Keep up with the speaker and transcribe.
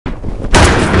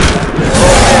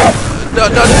No,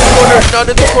 not in the corner! Not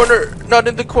in the corner! Not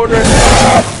in the corner!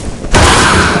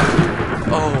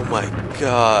 Oh my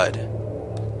god.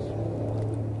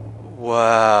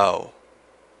 Wow.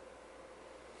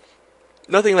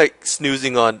 Nothing like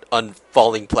snoozing on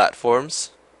falling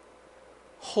platforms.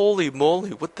 Holy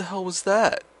moly, what the hell was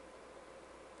that?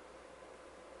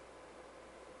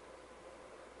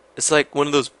 It's like one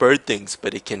of those bird things,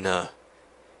 but it can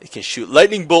shoot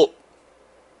lightning bolt.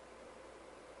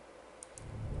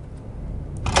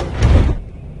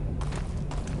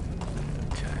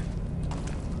 Okay.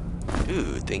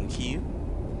 Ooh, thank you.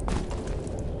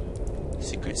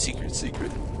 Secret, secret,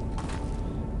 secret.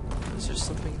 Is there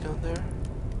something down there?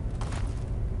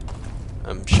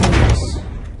 I'm sure there's...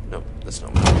 Nope, that's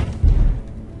not one.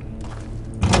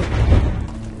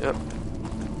 Yep.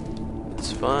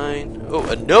 It's fine. Oh,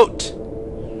 a note!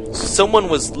 So someone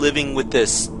was living with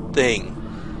this thing.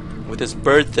 With this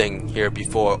bird thing here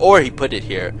before. Or he put it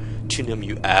here. Tunum,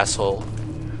 you asshole.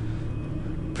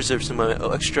 Preserve some of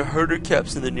my extra herder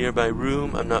caps in the nearby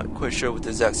room. I'm not quite sure what the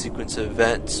exact sequence of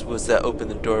events was that opened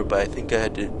the door, but I think I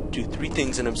had to do 3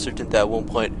 things, and I'm certain that at one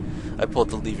point I pulled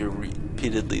the lever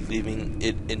repeatedly, leaving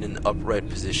it in an upright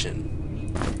position.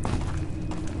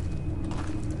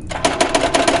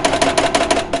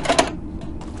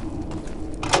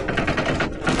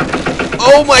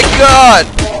 Oh my god!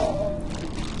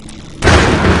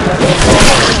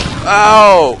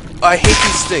 Ow! I hate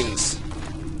these things.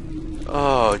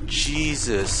 Oh,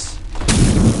 Jesus.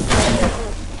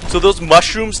 So those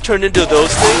mushrooms turn into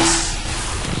those things?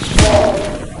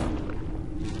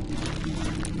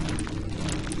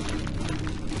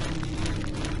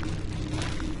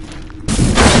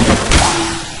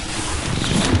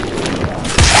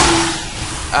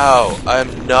 Ow,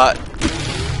 I'm not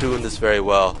doing this very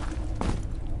well.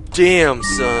 Damn,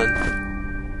 son.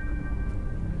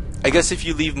 I guess if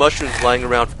you leave mushrooms lying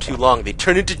around for too long, they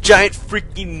turn into giant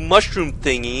freaking mushroom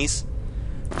thingies.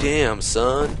 Damn,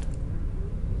 son.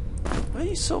 Why are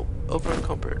you so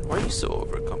overencumbered? Why are you so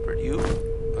overencumbered? You?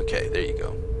 Okay, there you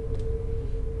go.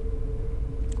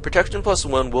 Protection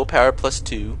 +1, willpower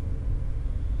 +2.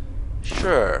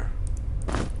 Sure.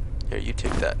 Here, you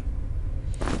take that.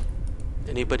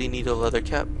 Anybody need a leather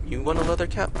cap? You want a leather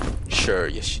cap? Sure,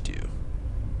 yes you do.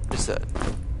 What is that?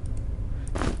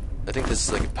 I think this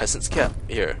is like a peasant's cap.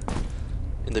 Here.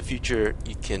 In the future,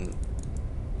 you can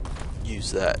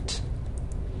use that.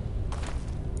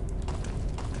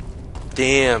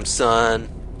 Damn, son.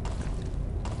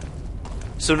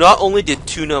 So not only did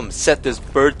Tunum set this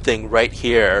bird thing right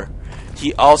here,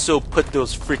 he also put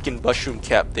those freaking mushroom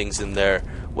cap things in there.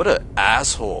 What an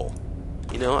asshole.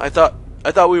 You know, I thought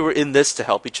we were in this to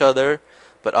help each other,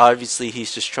 but obviously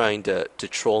he's just trying to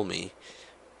troll me.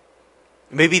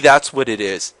 Maybe that's what it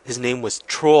is. His name was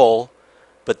Troll,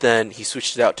 but then he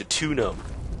switched it out to Tunum.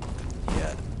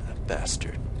 Yeah, that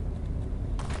bastard.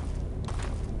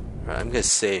 Alright, I'm gonna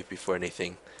save before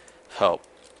anything. Help.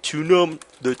 Tunum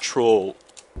the Troll.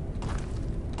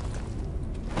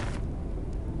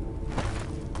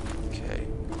 Okay.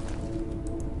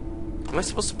 Am I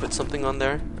supposed to put something on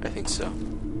there? I think so.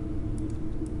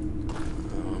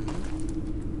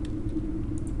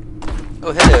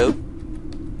 Oh, hello.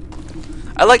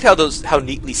 I liked how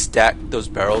neatly stacked those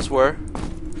barrels were.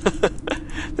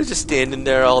 They're just standing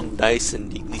there all nice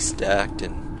and neatly stacked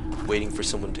and waiting for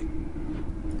someone to...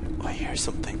 Oh, I hear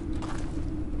something.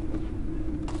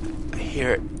 I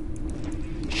hear it.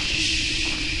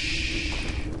 Shh.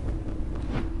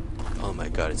 Oh my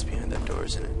god, it's behind that door,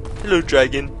 isn't it? Hello,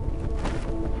 dragon.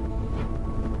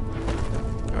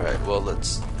 Alright, well,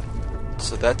 let's...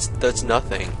 So that's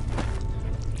nothing.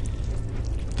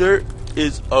 There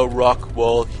is a rock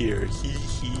wall here. Hee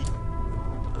hee.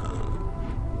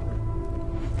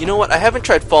 You know what? I haven't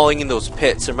tried falling in those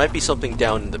pits. There might be something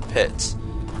down in the pits.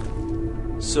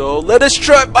 So let us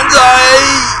try. Banzai!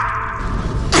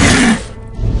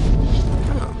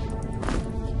 Oh.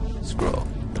 Scroll.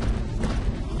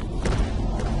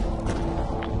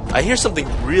 I hear something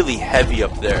really heavy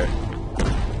up there.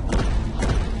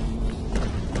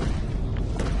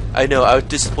 I know, I was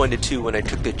disappointed too when I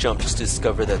took the jump just to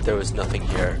discover that there was nothing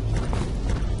here.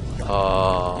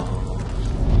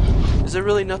 Is there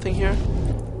really nothing here?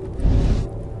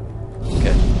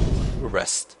 Okay, we'll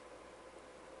rest.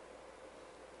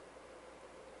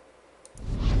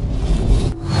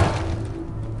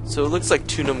 So it looks like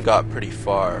Tunum got pretty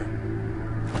far.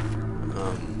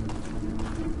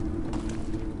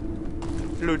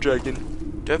 Hello, dragon.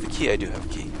 Do I have a key? I do have a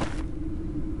key.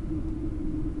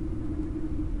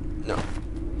 No.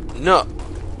 No!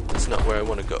 That's not where I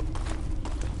want to go.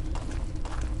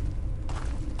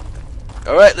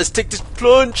 Alright, let's take this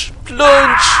plunge!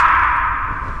 Plunge!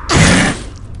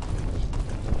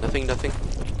 Nothing, nothing.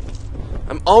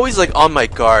 I'm always like on my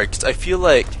guard because I feel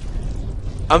like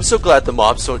I'm so glad the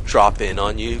mobs don't drop in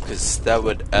on you because that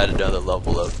would add another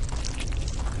level of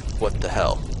what the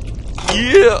hell.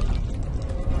 Yeah!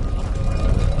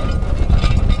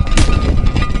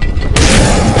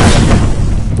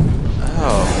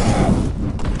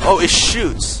 Oh. Oh, it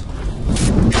shoots.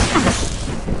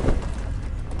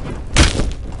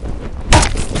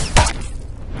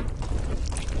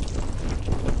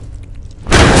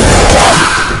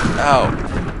 Ow.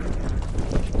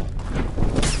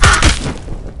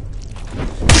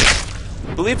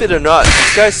 Believe it or not,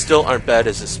 these guys still aren't bad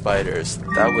as the spiders.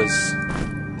 That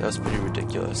was pretty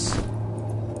ridiculous.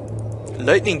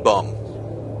 Lightning bomb.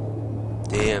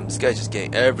 Damn, this guy's just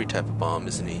getting every type of bomb,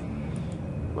 isn't he?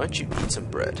 Why don't you eat some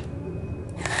bread?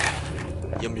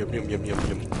 Yum yum yum yum yum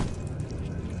yum.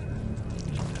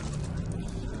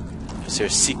 Is there a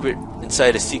secret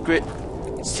inside a secret?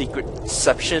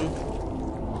 Secretception?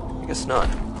 I guess not.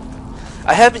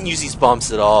 I haven't used these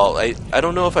bombs at all. I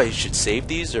don't know if I should save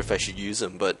these or if I should use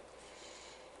them, but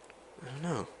I don't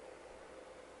know.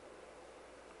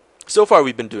 So far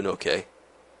we've been doing okay.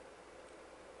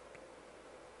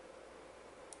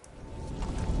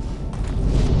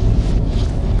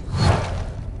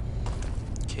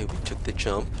 Okay, we took the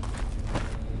jump.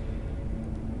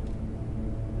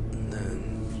 And then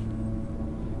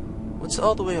what's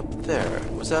all the way up there?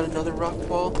 Was that another rock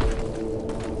wall?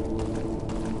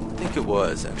 I think it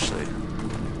was, actually.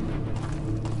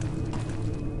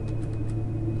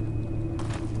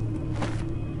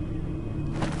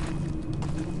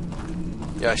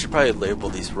 Yeah, I should probably label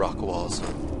these rock walls.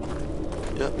 Huh?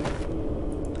 Yep.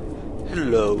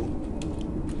 Hello.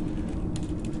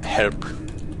 Help.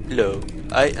 Hello.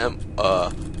 I am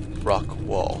a rock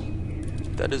wall.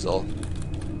 That is all.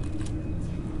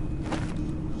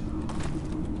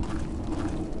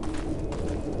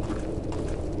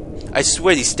 I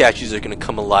swear these statues are gonna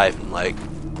come alive and like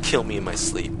kill me in my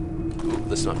sleep. Ooh,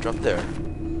 let's not drop there.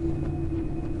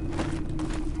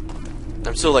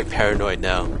 I'm so like paranoid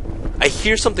now. I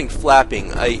hear something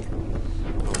flapping. Oh my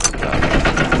god.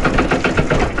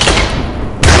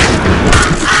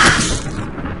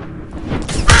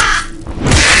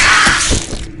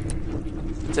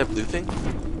 Is that blue thing?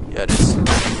 Yeah, it is.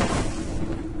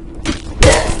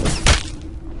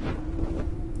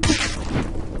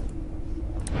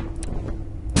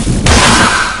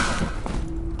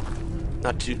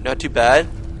 Not too bad.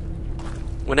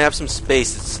 When I have some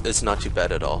space, it's not too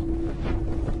bad at all.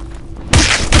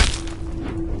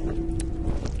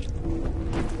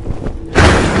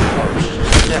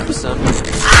 Yeah, son.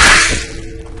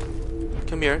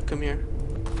 Come here, come here.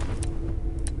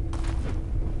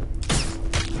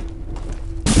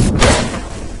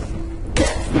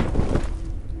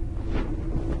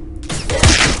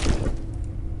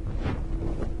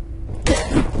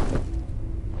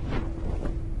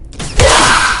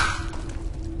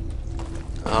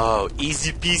 Oh,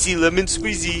 easy peasy lemon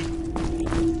squeezy.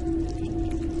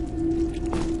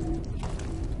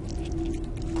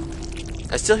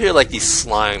 I still hear like these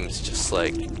slimes just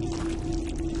like. Ooh,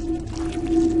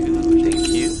 thank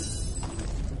you.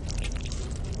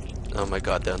 Oh my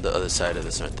god, they're on the other side of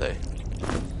this, aren't they?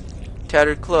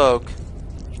 Tattered cloak.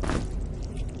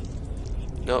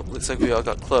 Nope, looks like we all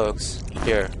got cloaks.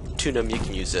 Here, tune them, you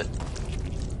can use it.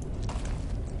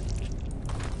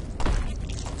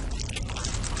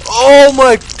 Oh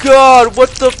my god,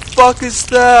 what the fuck is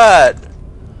that?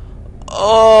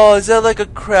 Oh, is that like a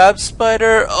crab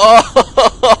spider?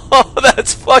 Oh,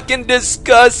 that's fucking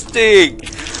disgusting.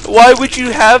 Why would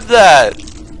you have that?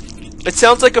 It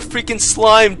sounds like a freaking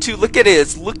slime too. Look at it,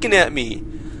 it's looking at me.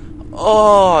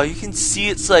 Oh, you can see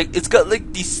it's got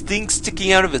like these things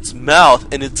sticking out of its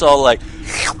mouth and it's all like.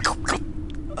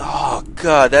 Oh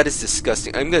god, that is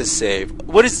disgusting. I'm gonna save.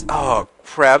 What is, oh,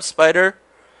 crab spider?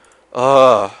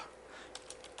 Oh.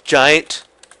 Giant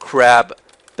crab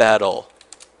battle.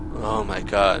 Oh my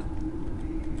god.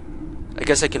 I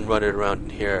guess I can run it around in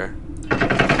here.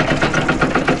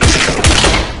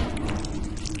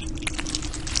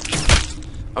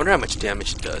 I wonder how much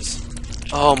damage it does.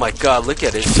 Oh my god, look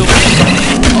at it. It's so.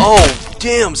 Oh,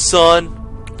 damn, son.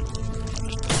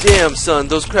 Damn, son.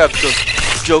 Those crabs don't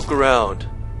joke around.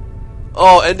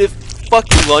 Oh, and it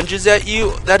fucking lunges at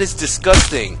you? That is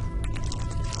disgusting.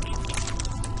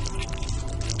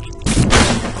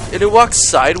 And it walks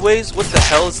sideways? What the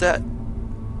hell is that?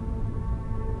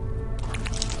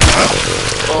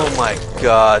 Oh my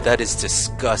god, that is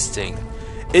disgusting.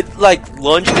 It like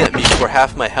lunged at me for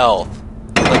half my health.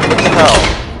 Like, what the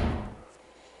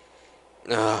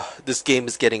hell? This game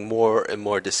is getting more and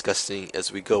more disgusting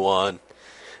as we go on.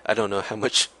 I don't know how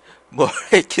much more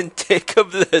I can take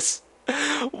of this.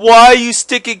 Why are you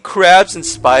sticking crabs and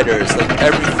spiders like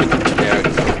every freaking generic?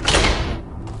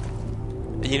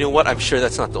 And you know what? I'm sure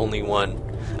that's not the only one.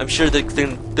 I'm sure they're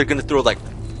gonna throw like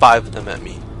 5 of them at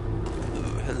me.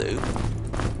 Ooh, hello.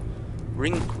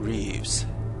 Ring greaves.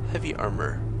 Heavy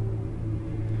armor.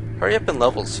 Hurry up and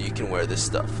level so you can wear this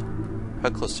stuff. How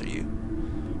close are you?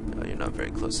 Oh, you're not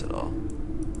very close at all.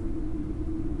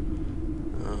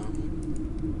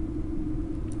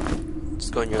 Let's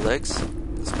go on your legs.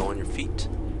 Let's go on your feet.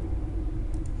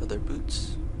 Leather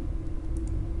boots.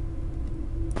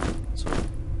 So.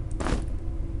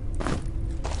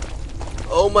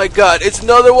 Oh my god, it's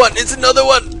another one! It's another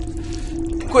one!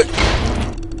 Quick!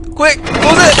 Quick!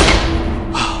 Close it!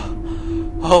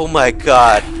 Oh my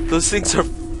god. Those things are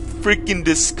freaking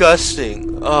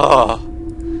disgusting. Oh.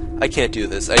 I can't do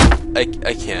this. I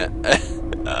can't.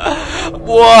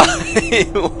 Why?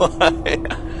 Why?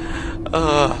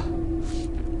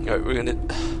 Alright, we're gonna...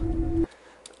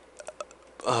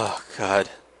 Oh, God.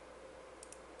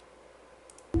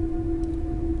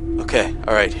 Okay,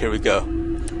 alright, here we go.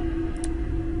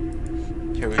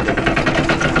 Here we go.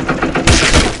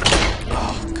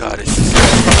 Oh, God, it's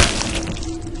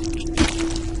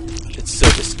so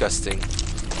disgusting.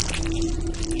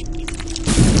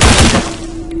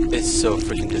 It's so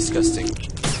freaking disgusting.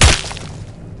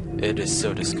 It is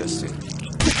so disgusting.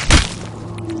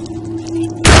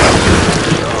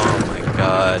 Oh my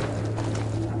god.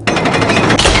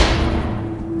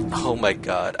 Oh my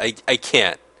god. I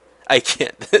can't. I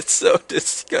can't. That's so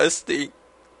disgusting.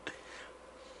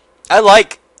 I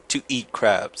like to eat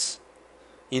crabs.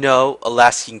 You know,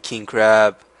 Alaskan king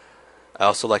crab. I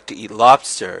also like to eat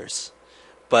lobsters.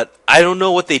 But I don't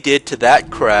know what they did to that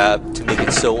crab to make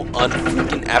it so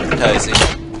unfreaking appetizing.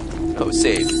 Oh,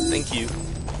 save. Thank you.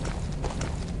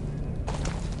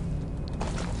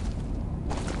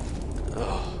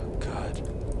 Oh, God.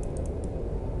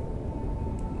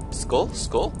 Skull?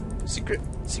 Skull? Secret?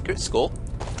 Secret skull?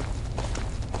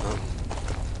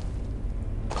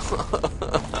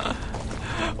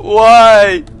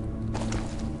 Why?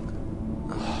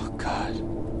 Oh, God.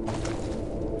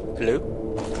 Hello?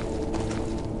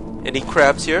 Any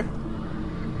crabs here?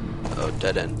 Oh,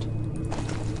 dead end.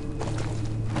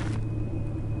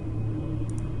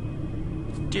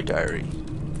 Dear diary.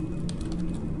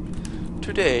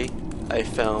 Today, I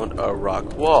found a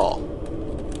rock wall.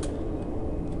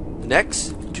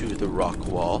 Next to the rock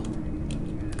wall,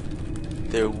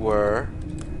 there were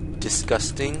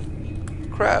disgusting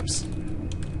crabs.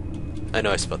 I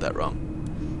know I spelled that wrong.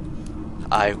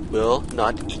 I will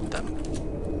not eat them.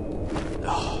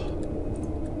 Oh.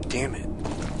 Damn it.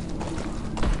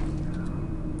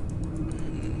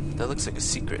 That looks like a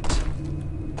secret.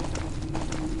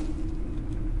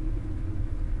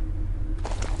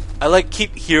 I like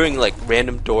keep hearing like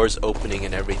random doors opening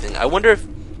and everything. I wonder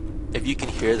if you can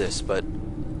hear this, but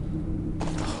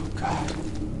oh god.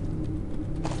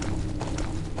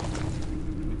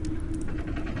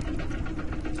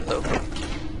 Hello?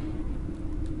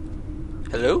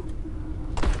 Hello?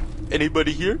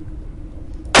 Anybody here?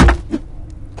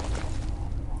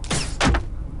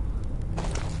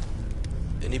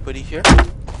 Anybody here?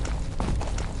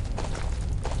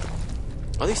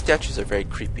 All these statues are very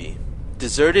creepy.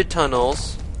 Deserted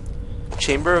tunnels,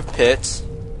 chamber of pits.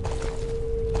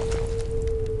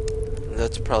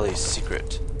 That's probably a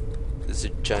secret. There's a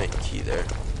giant key there.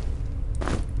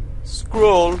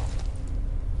 Scroll.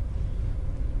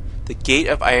 The gate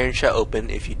of iron shall open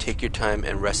if you take your time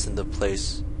and rest in the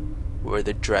place where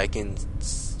the dragons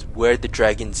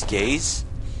gaze.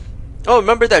 Oh,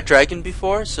 remember that dragon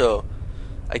before? So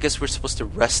I guess we're supposed to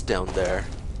rest down there.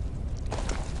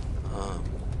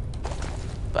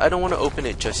 But I don't want to open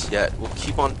it just yet. We'll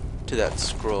keep on to that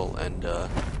scroll and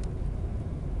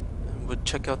we'll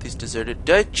check out these deserted...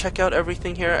 Did I check out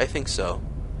everything here? I think so.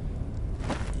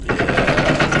 Yeah.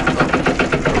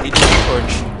 Oh, we need a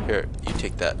torch. Here, you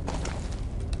take that.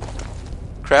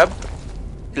 Crab?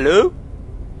 Hello?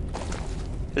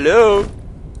 Hello?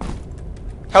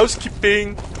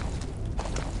 Housekeeping?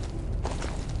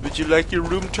 Would you like your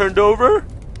room turned over?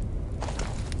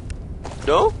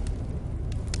 No?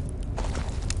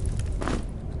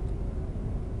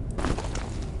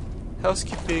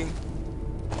 Housekeeping.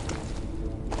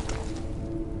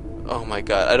 Oh my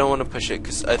god, I don't want to push it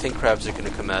because I think crabs are going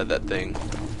to come out of that thing.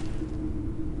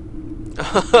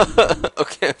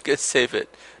 Okay, I'm going to save it.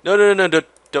 No,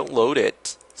 don't load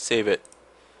it. Save it.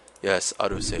 Yes,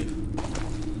 autosave.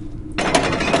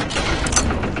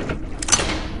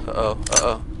 Uh-oh,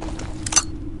 uh-oh.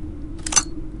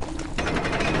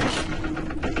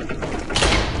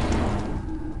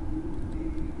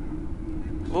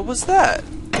 What was that?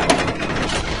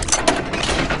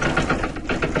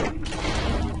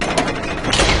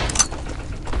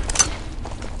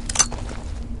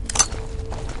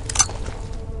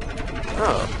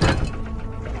 Oh.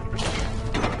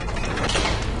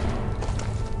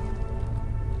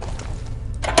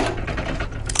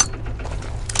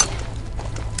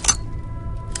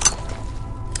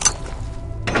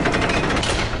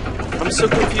 I'm so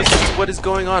confused as to what is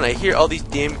going on. I hear all these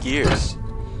damn gears.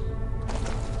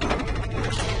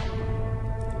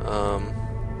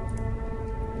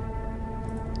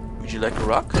 Would you like a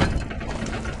rock? I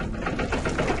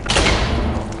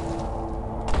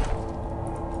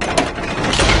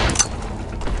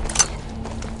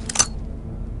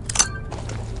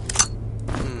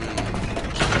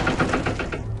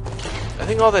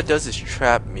think all that does is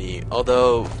trap me,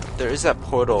 although there is that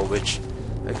portal which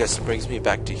I guess brings me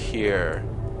back to here.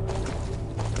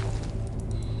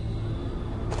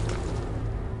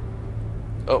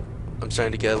 Oh, I'm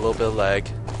starting to get a little bit of lag.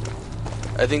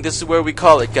 I think this is where we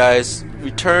call it, guys.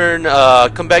 Return,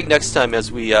 come back next time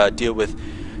as we deal with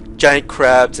giant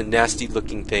crabs and nasty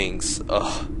looking things.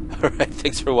 Oh, alright,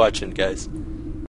 thanks for watching, guys.